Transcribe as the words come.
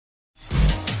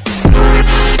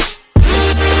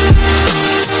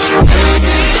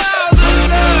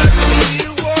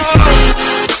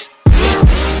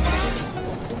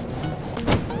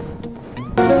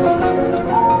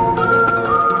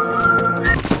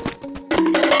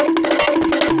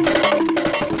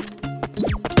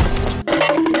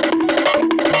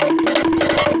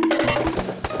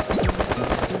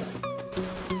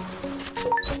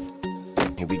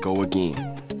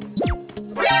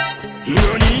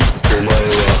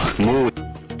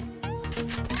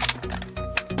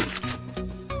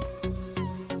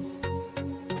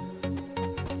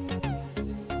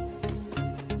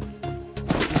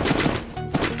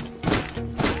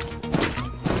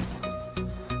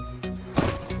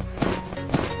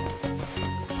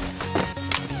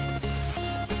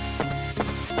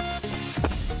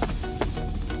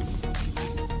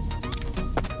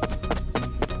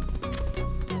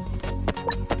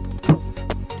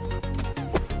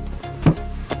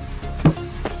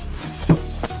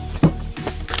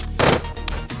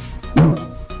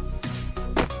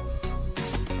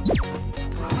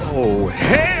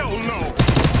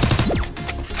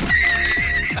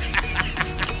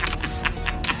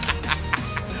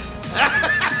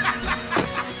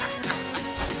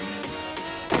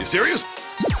serious?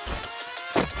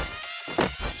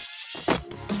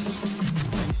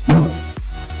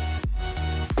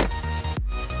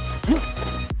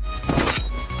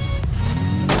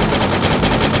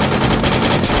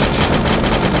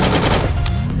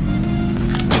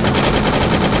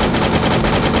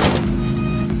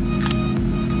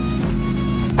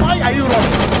 Why are you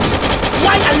running?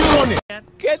 Why are you running?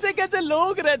 कैसे कैसे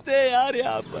लोग रहते हैं यार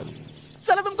यहाँ पर।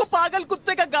 साला तुमको पागल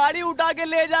कुत्ते का गाड़ी उठा के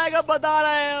ले जाएगा, बता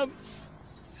रहे हैं हम।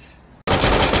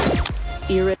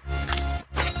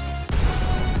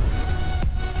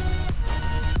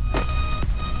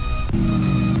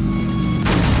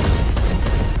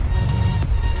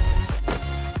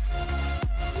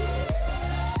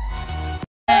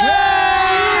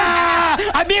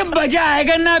 अभी मजा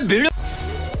आएगा ना भिड़ो।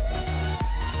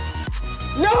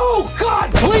 No, God,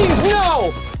 please,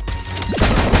 no!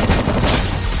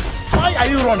 Why are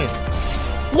you running?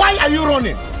 Why are you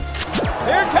running?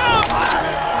 Here it comes!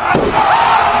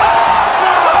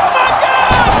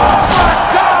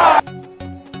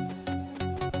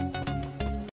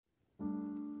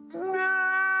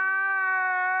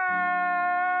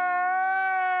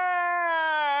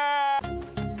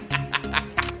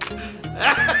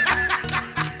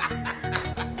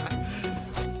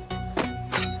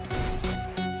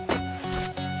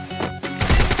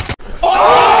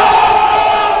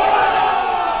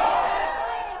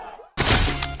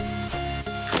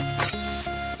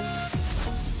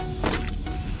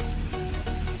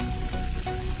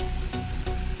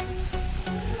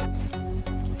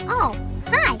 Oh,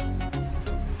 hi.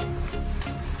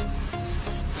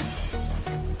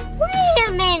 Wait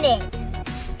a minute.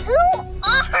 Who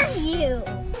are you?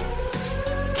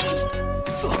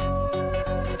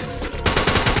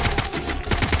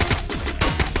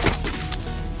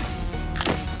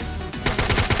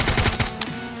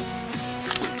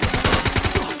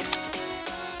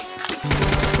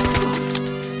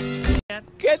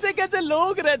 कैसे कैसे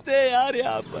लोग रहते हैं यार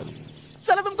यहाँ पर।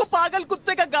 साला तुमको पागल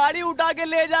कुत्ते का गाड़ी उठा के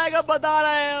ले जाएगा, बता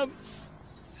रहे हैं हम।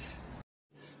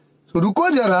 रुको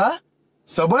जरा,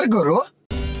 सब्र करो।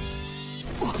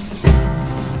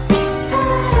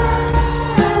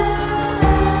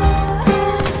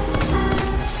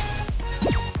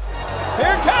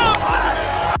 Here it comes!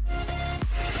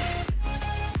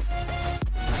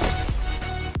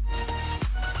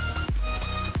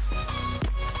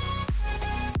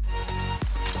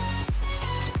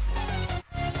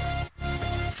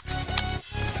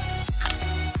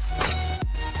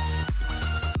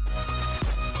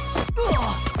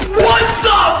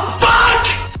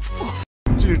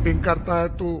 चीटिंग करता है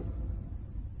तू।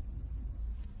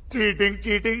 चीटिंग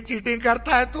चीटिंग चीटिंग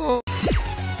करता है तू।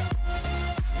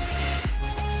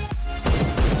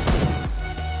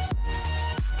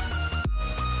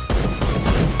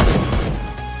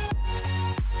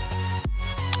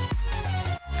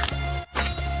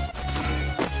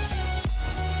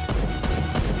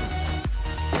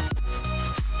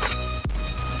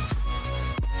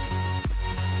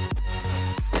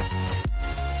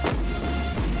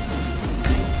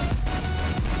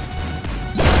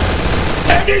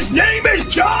 And his name is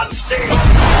John C.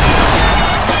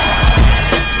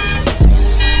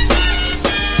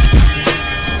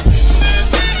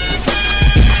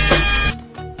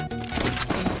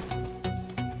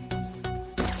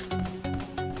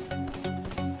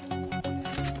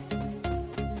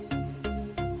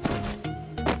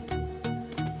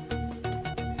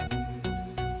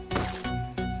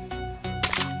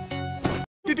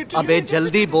 अबे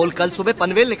जल्दी बोल, कल सुबह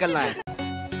पनवेल निकलना है।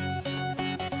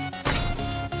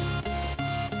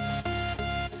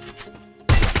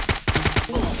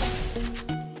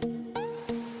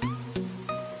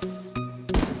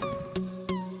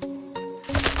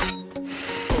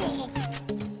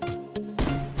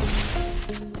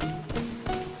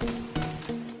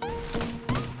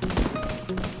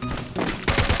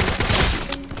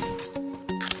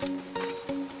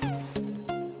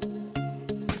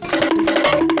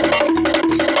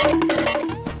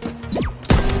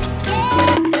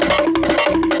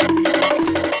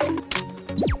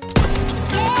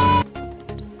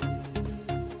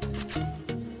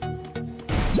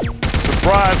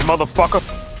 Surprise, motherfucker!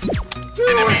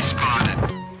 Enemy spotted.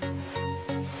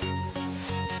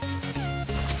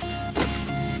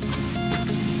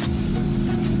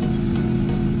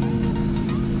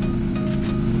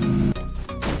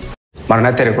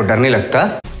 मरना तेरे को डर नहीं लगता?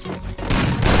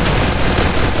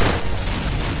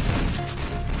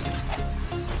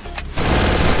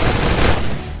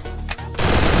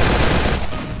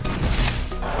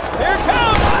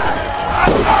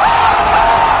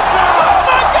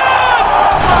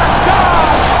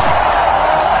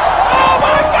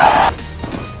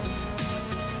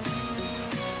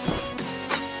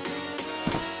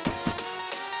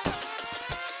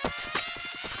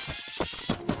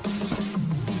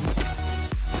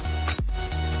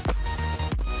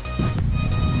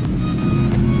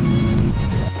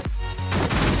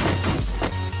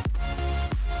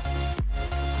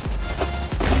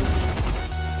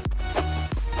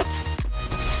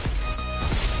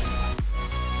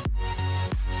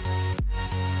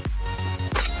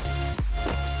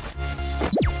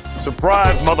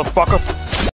 Surprise, motherfucker.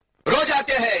 रोज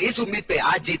आते हैं इस उम्मीद पे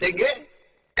आज जीतेंगे,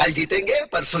 कल जीतेंगे,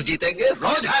 परसों जीतेंगे,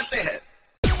 रोज हारते हैं।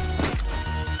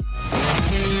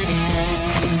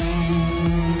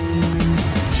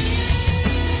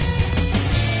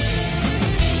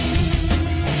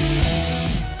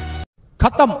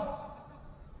 खत्म।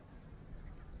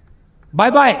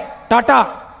 Bye bye, Tata,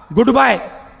 good bye,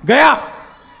 गया।